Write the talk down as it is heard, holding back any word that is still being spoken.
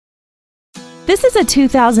This is a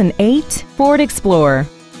 2008 Ford Explorer.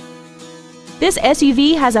 This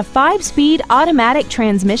SUV has a 5-speed automatic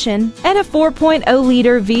transmission and a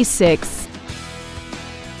 4.0-liter V6.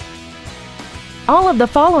 All of the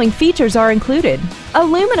following features are included: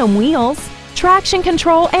 aluminum wheels, traction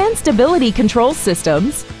control and stability control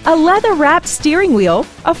systems, a leather-wrapped steering wheel,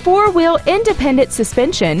 a 4-wheel independent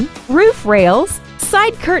suspension, roof rails,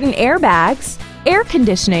 side curtain airbags, air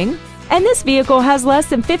conditioning, and this vehicle has less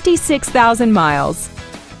than 56,000 miles.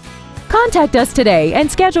 Contact us today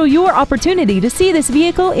and schedule your opportunity to see this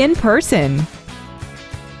vehicle in person.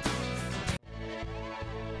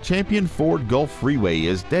 Champion Ford Gulf Freeway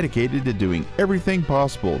is dedicated to doing everything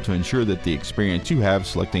possible to ensure that the experience you have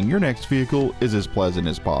selecting your next vehicle is as pleasant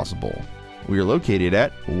as possible. We are located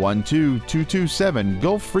at 12227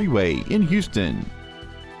 Gulf Freeway in Houston.